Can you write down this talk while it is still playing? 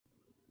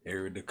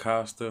Eric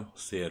DeCosta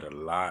said a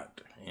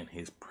lot in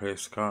his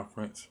press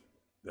conference.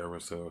 There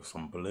was some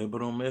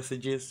subliminal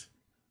messages,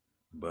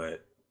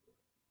 but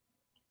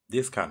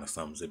this kind of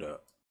sums it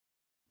up.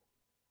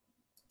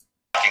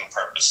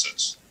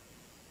 Purposes.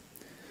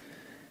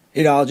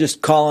 I'll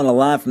just call on a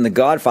line from The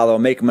Godfather. I'll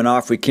make him an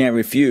offer he can't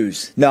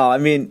refuse. No, I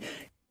mean.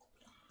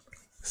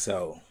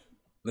 So,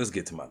 let's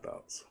get to my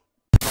thoughts.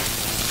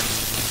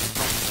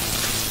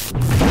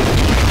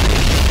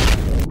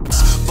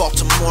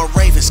 Baltimore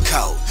Ravens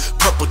coat,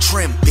 purple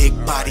trim, big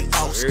body.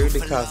 Eric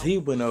DeCosta, he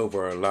went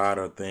over a lot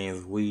of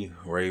things. We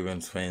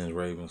Ravens fans,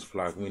 Ravens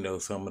flock. We know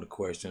some of the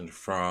questions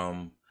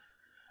from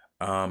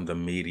the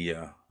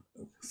media.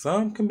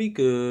 Some can be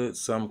good.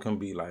 Some can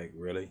be like,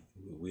 really?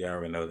 We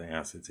already know the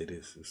answer to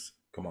this.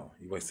 Come on,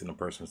 you're wasting a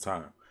person's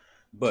time.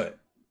 But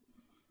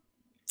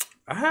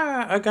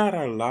I got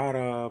a lot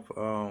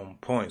of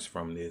points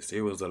from this.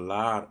 It was a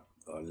lot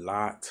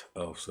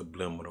of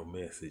subliminal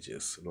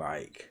messages.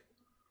 Like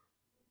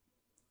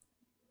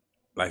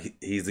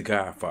he's the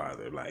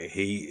Godfather. Like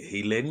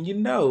he letting you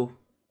know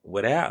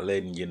without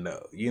letting you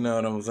know. You know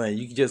what I'm saying?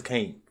 You just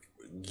can't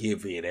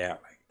give it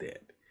out like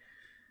that.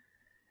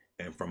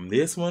 And from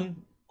this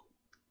one,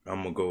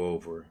 I'm gonna go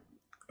over.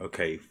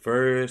 Okay,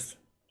 first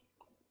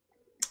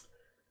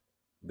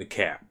the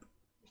cap.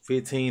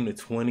 15 to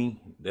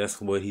 20. That's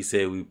what he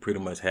said we pretty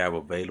much have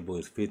available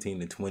is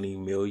 15 to 20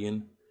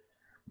 million.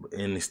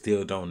 And they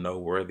still don't know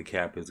where the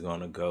cap is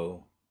gonna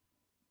go.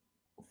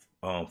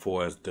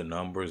 For us the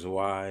numbers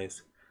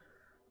wise.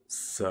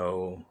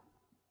 So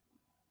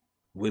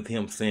with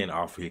him saying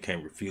offer he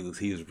can't refuse,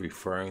 he's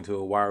referring to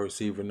a wide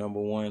receiver number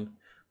one.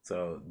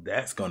 So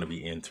that's gonna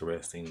be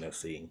interesting to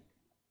see.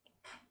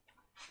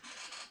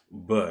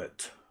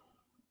 But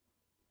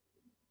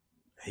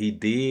he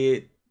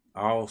did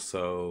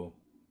also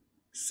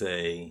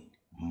say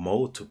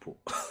multiple.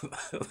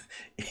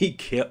 He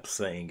kept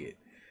saying it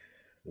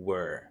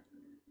where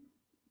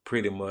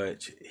pretty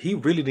much he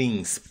really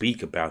didn't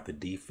speak about the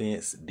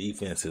defense.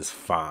 Defense is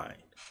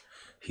fine.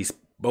 He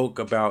spoke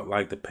about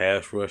like the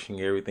pass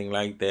rushing, everything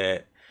like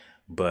that,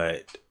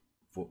 but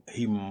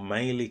he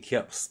mainly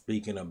kept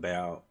speaking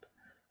about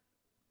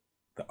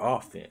the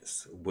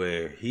offense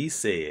where he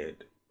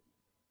said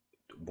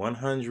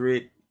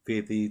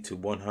 150 to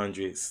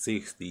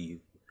 160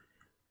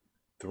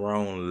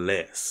 thrown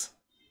less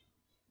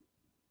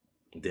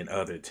than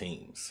other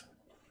teams.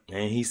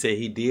 And he said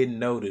he did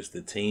notice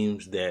the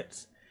teams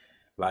that's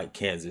like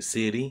Kansas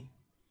City,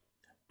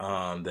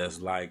 that's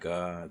like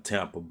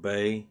Tampa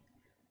Bay,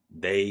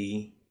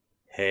 they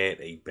had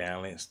a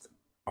balanced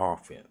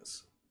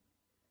offense.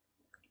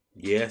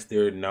 Yes,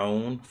 they're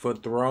known for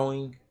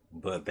throwing,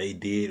 but they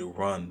did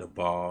run the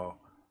ball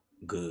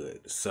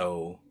good.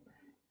 So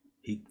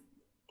he,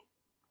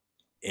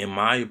 in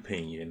my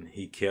opinion,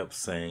 he kept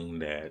saying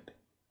that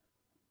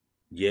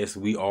yes,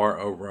 we are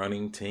a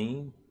running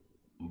team,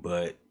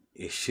 but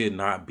it should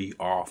not be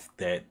off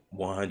that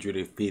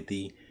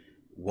 150,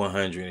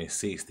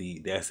 160.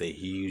 That's a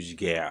huge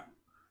gap.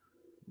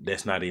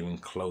 That's not even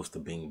close to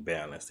being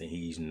balanced, and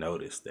he's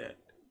noticed that.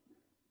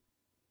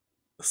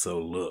 So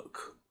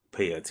look,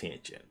 pay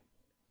attention.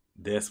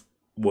 That's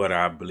what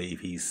I believe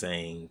he's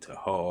saying to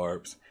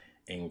Harbs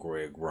and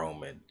Greg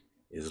Roman.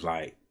 Is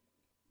like,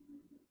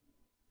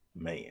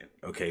 man,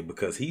 okay,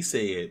 because he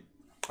said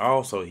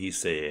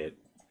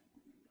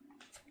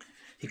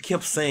he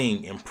kept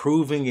saying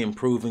improving,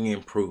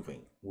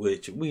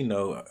 which we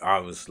know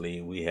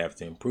obviously we have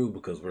to improve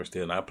because we're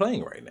still not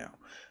playing right now.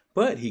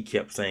 But he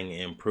kept saying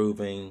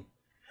improving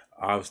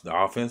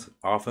the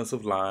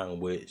offensive line,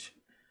 which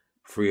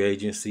free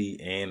agency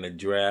and the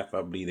draft,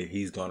 I believe that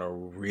he's gonna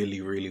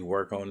really, really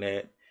work on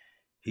that.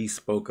 He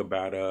spoke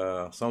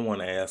about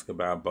someone asked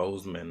about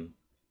Bozeman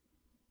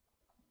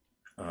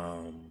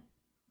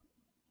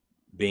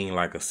being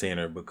like a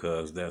center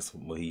because that's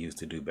what he used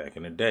to do back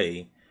in the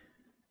day.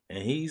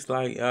 And he's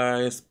like,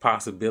 it's a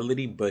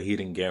possibility, but he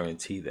didn't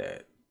guarantee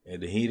that.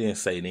 And he didn't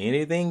say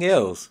anything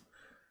else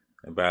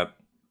about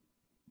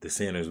the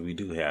centers we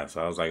do have.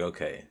 So I was like,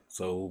 okay,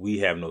 so we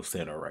have no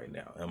center right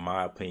now. In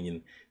my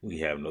opinion, we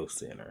have no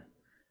center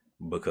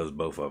because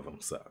both of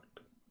them sucked.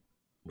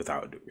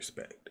 Without due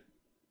respect,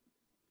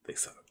 they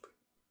sucked.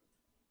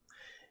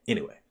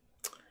 Anyway,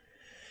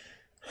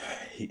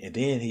 and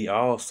then he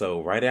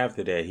also, right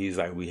after that, he's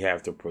like, we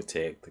have to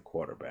protect the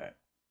quarterback.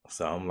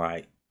 So I'm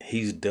like,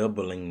 he's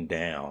doubling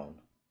down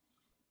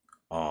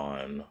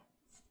on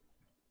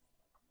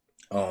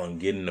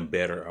getting a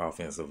better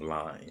offensive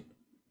line.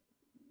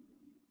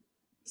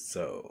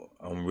 So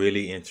I'm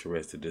really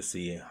interested to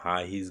see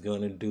how he's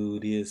gonna do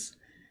this.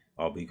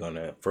 Are we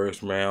gonna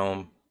first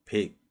round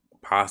pick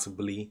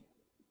possibly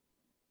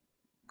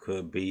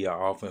could be an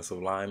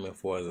offensive lineman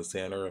for as a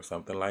center or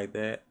something like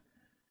that?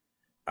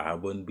 I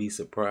wouldn't be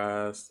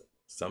surprised.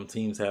 Some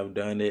teams have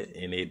done it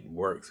and it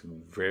works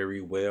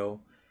very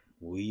well.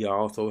 We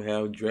also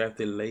have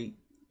drafted late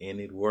and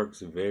it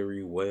works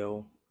very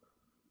well.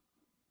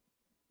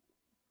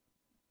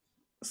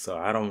 So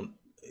I don't,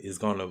 it's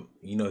gonna,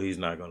 he's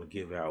not gonna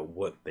give out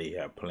what they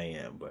have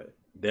planned, but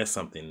that's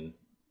something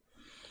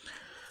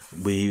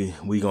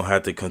we gonna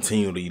have to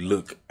continually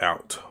look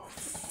out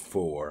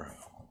for.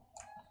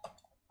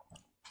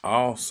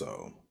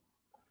 Also,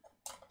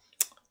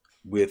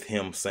 with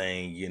him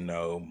saying,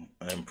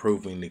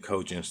 improving the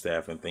coaching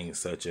staff and things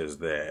such as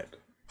that,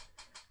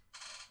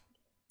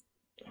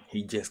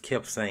 he just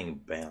kept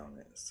saying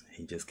balance.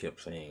 He just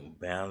kept saying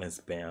balance,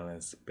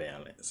 balance,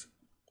 balance.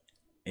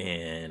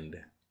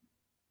 And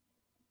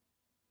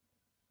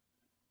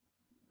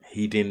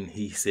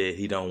he said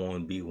he don't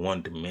want to be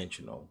one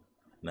dimensional.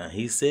 Now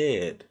he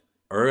said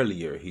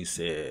earlier,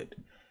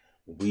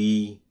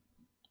 we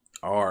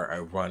are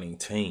a running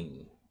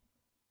team.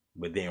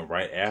 But then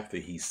right after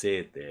he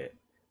said that,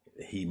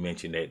 he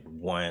mentioned that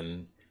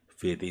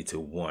 150 to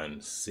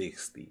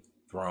 160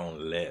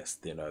 thrown less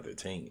than other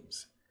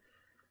teams.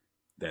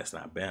 That's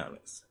not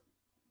balanced.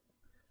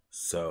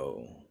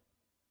 So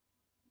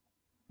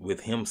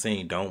with him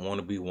saying don't want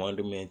to be one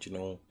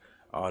dimensional,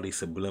 all these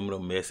subliminal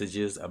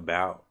messages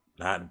about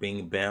not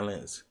being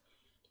balanced,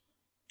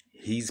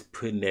 he's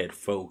putting that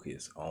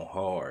focus on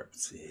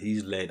Harbs.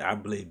 I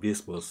believe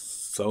this was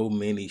so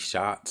many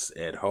shots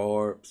at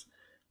Harbs.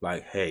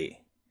 Like,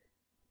 hey,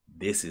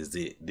 this is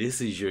it.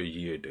 This is your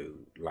year,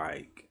 dude.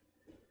 Like,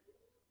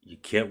 you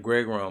kept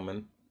Greg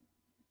Roman.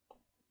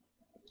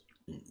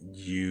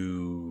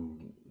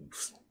 You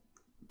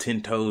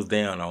 10 toes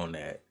down on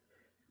that.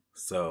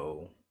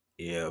 So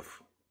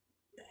if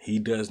he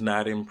does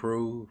not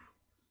improve,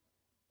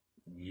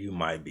 you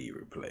might be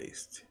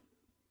replaced.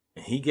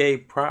 And he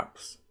gave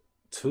props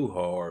to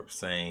Harb,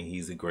 saying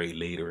he's a great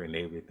leader and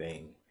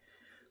everything.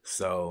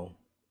 So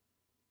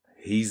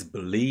he's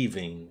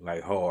believing,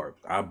 like, Harb,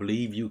 I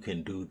believe you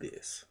can do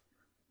this.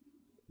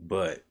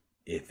 But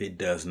if it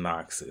does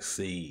not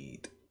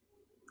succeed,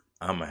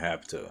 I'm going to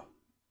have to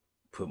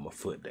put my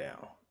foot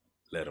down,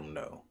 let him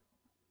know.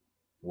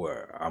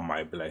 Where I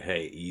might be like,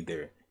 hey,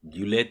 either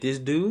you let this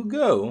dude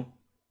go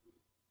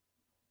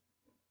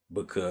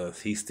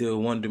because he's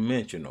still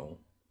one-dimensional,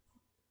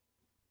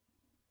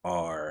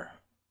 or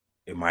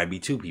it might be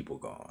two people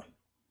gone.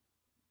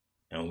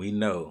 And we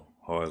know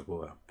Harbs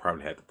will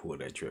probably have to pull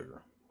that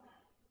trigger.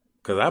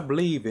 Because I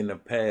believe in the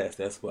past,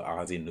 that's what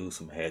Ozzie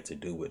Newsome had to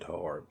do with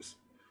Harbs.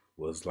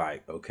 Was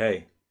like,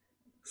 okay,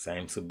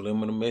 same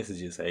subliminal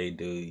messages. Hey,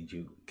 dude,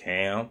 you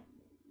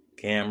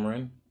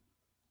Cameron,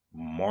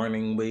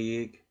 Morning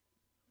Wig.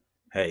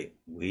 Hey,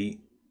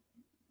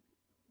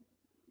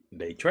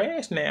 they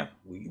trash now.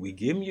 We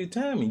give them your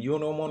time and you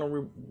don't want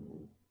to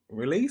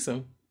release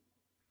them.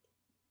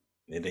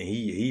 And then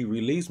he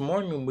released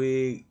Morning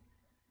Wig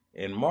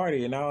and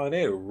Marty and all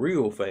that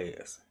real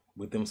fast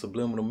with them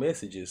subliminal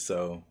messages.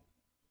 So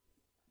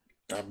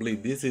I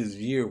believe this is a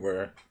year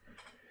where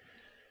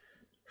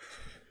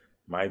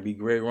might be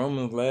Greg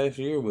Roman's last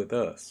year with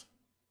us.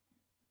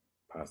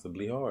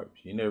 Possibly Harbs.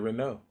 You never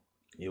know.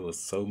 It was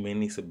so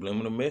many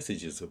subliminal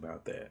messages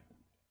about that.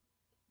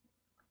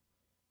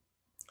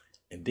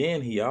 And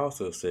then he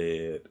also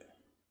said,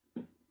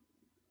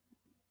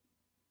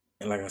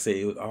 and like I said,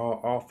 it was all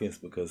offense,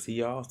 because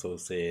he also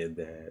said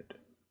that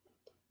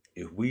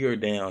if we are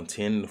down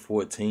 10 to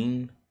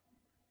 14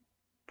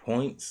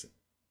 points,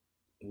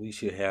 we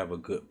should have a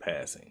good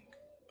passing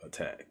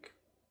attack.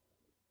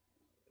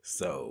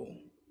 So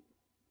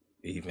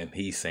even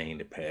he's saying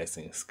the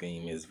passing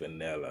scheme is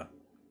vanilla,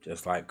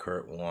 just like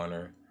Kurt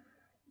Warner,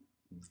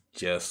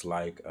 just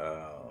like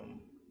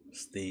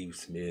Steve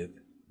Smith,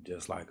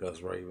 just like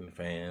us Raven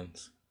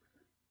fans.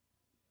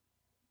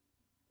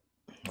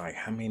 Like,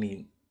 how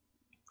many?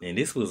 And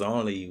this was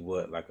only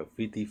like a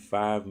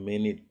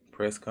 55-minute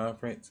press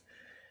conference,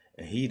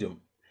 and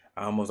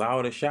almost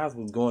all the shots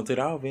was going to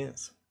the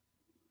offense.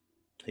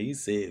 He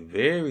said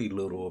very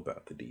little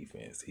about the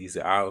defense. He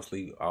said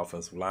obviously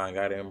offensive line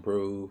got to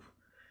improve.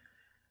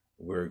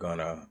 We're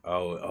gonna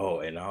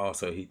and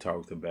also he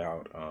talked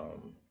about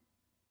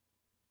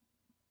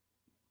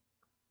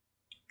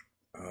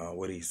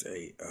what did he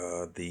say?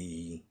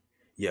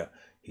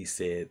 He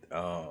said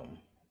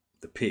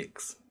the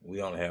picks.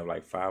 We only have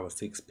like 5 or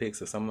 6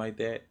 picks or something like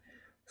that.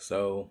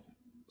 So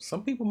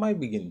some people might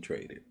be getting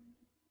traded.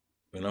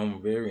 And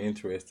I'm very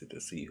interested to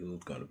see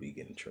who's gonna be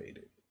getting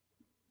traded.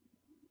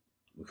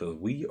 Because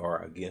we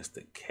are against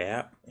the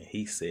cap, and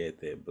he said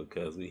that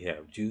because we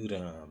have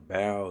Judon,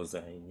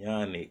 Bowser, and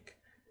Yannick,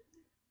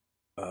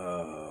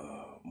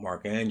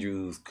 Mark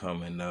Andrews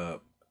coming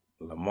up,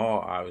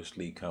 Lamar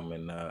obviously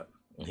coming up,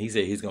 and he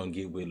said he's gonna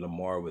get with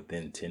Lamar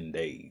within 10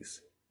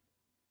 days,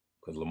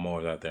 because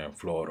Lamar's out there in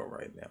Florida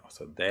right now,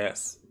 so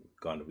that's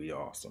gonna be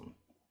awesome.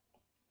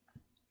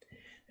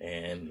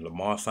 And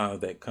Lamar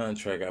signs that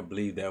contract. I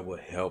believe that will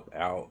help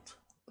out,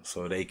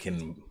 so they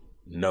can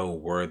know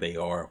where they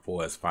are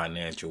for us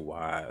financial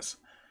wise.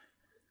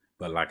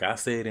 But like I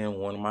said in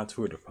one of my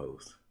Twitter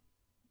posts,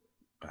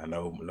 I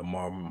know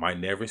Lamar might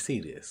never see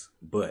this,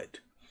 but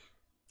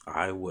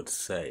I would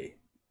say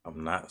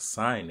I'm not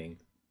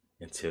signing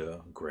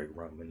until Greg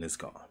Roman is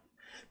gone.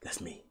 That's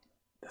me.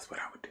 That's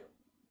what I would do.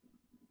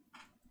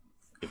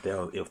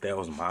 If that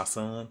was my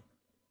son,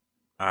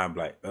 I'd be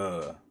like,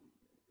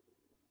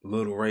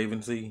 little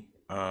Ravensy,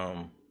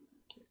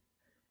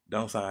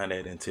 Don't sign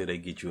that until they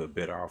get you a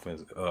better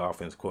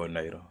offense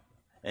coordinator.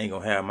 Ain't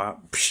gonna have my.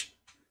 Psh.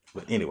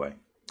 But anyway,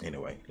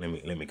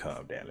 let me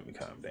calm down. Let me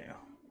calm down.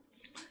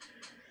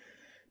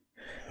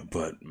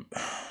 But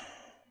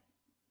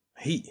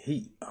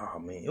oh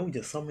man, it was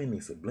just so many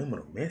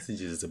subliminal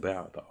messages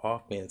about the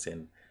offense,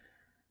 and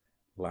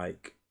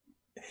like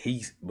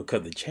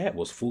because the chat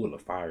was full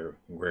of fire.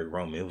 Greg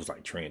Roman, it was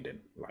like trending,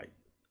 like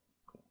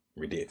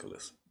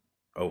ridiculous,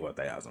 over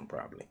 1,000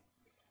 probably.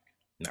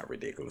 Not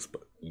ridiculous,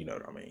 but you know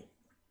what I mean.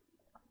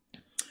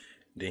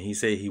 Then he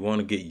said he want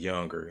to get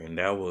younger, and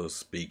that was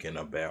speaking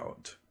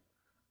about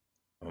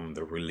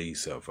the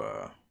release of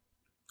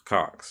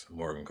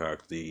Morgan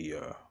Cox, the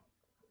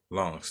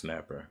long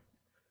snapper.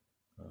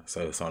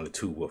 So it's on the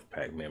 2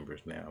 Wolfpack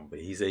members now, but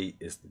he said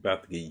it's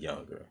about to get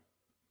younger,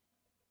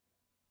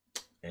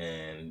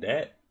 and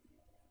that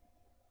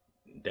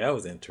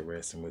was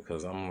interesting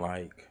because I'm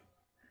like,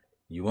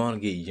 you want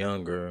to get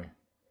younger,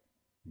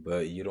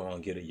 but you don't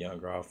want to get a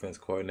younger offense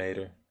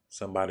coordinator,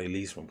 somebody at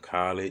least from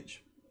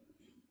college,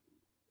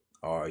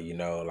 or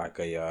like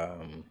a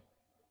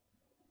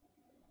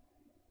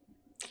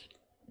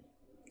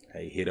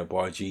hey, hit up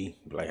RG,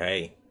 like,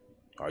 hey,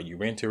 are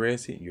you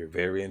interested? You're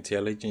very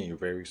intelligent. You're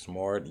very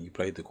smart. You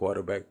played the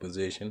quarterback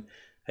position.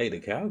 Hey, the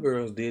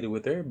Cowgirls did it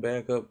with their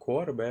backup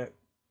quarterback.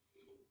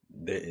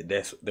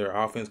 That's their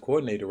offense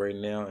coordinator right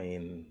now,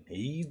 and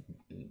you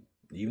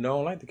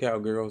don't like the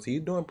Cowgirls.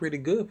 He's doing pretty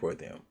good for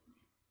them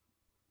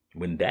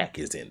when Dak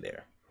is in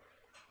there.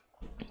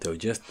 So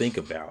just think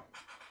about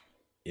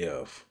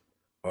if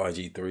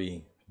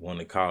RG3 want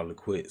to call it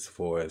quits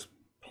for us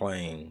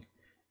playing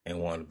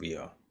and want to be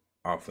a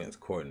offense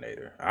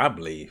coordinator. I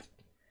believe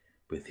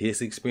with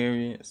his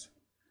experience,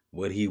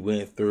 what he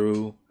went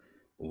through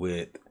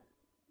with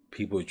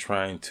people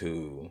trying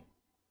to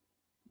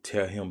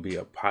tell him be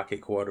a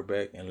pocket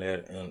quarterback and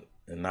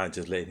not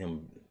just let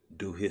him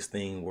do his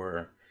thing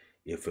where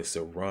if it's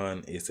a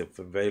run, it's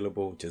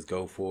available, just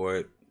go for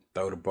it,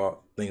 throw the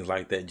ball, things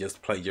like that,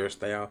 just play your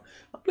style.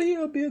 I believe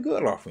he'll be a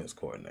good offense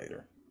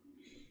coordinator.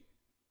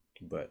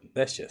 But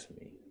that's just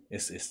me.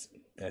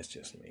 That's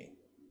just me.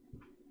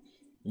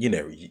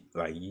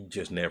 You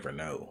just never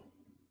know.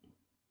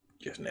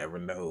 Just never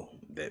know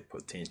that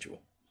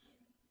potential.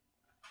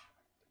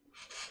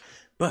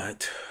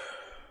 But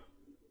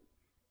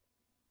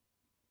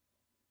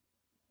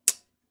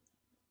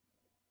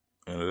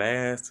and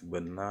last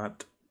but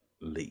not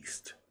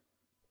least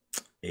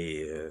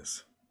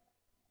is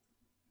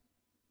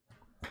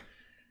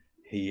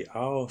he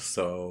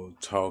also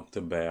talked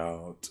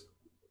about,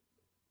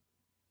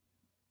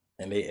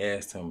 and they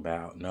asked him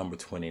about number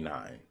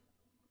 29,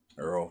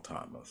 Earl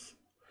Thomas.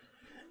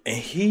 And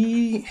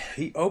he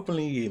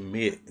openly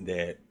admit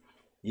that,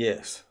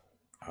 yes,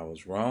 I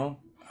was wrong.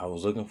 I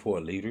was looking for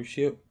a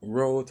leadership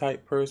role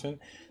type person.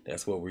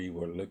 That's what we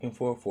were looking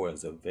for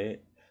as a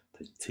vet,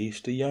 to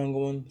teach the young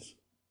ones.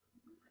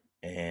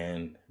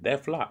 And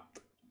that flopped.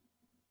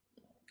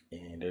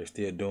 And they're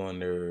still doing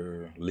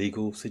their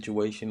legal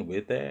situation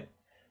with that.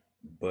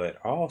 But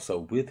also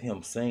with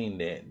him saying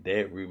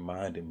that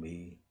reminded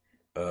me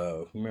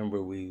of,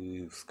 remember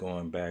we was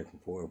going back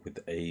and forth with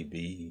the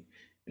AB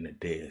and the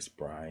Dez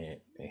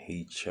Bryant, and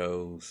he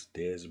chose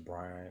Dez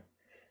Bryant,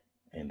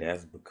 and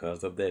that's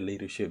because of that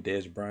leadership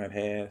Dez Bryant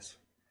has.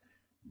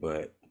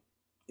 But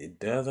it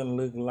doesn't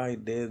look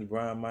like Dez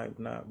Bryant might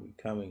not be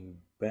coming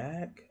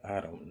back. I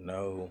don't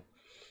know.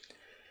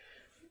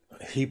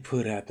 He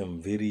put out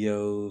them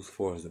videos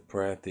for the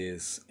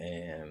practice,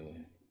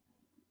 and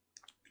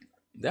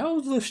that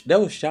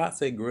was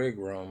shots at Greg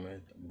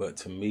Roman, but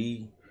to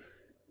me,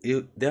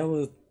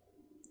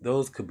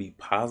 those could be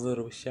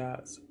positive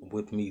shots.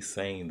 With me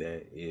saying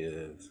that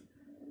is,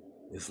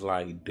 it's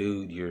like,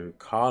 dude, you're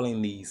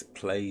calling these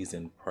plays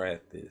in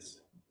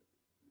practice.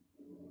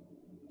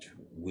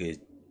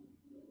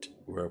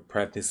 We're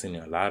practicing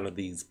a lot of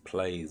these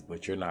plays,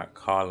 but you're not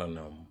calling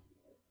them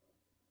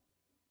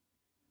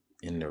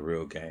in the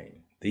real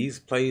game. These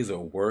plays are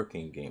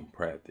working in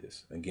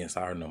practice against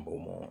our number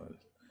ones,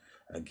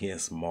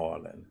 against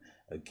Marlon,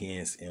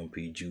 against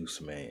MP Juice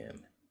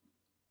Man,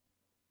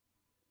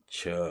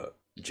 Chuck,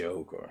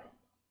 Joker,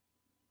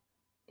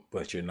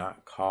 but you're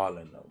not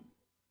calling them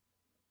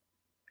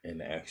in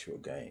the actual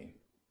game.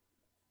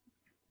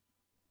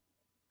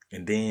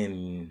 And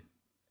then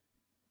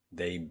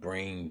they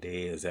bring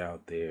Dez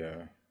out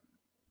there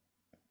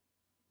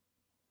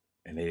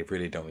and they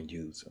really don't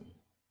use him.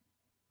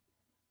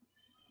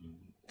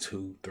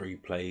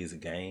 2-3 plays a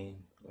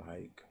game,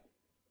 like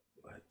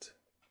what?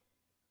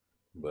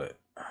 But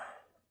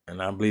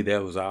and I believe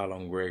that was all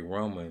on Greg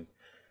Roman,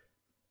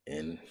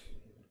 and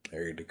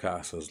Eric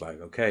DeCosta was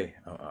like, okay,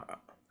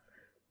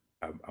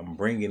 I'm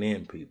bringing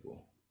in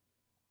people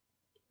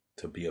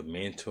to be a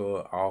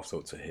mentor,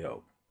 also to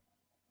help,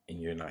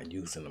 and you're not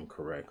using them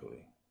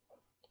correctly.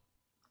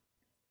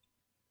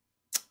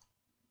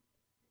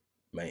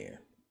 Man,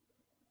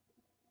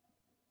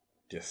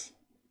 just,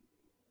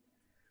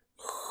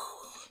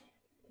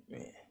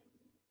 man,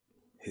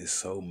 there's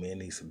so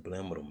many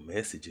subliminal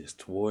messages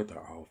toward the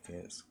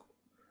offense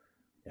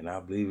And I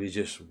believe it's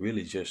just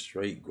really just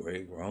straight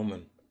Greg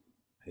Roman.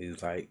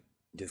 He's like,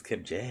 just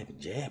kept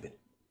jabbing.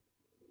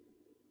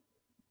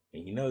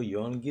 And you know, you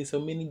only get so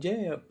many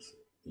jabs.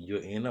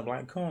 You'll end up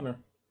like Connor.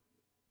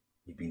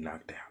 You'd be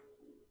knocked out.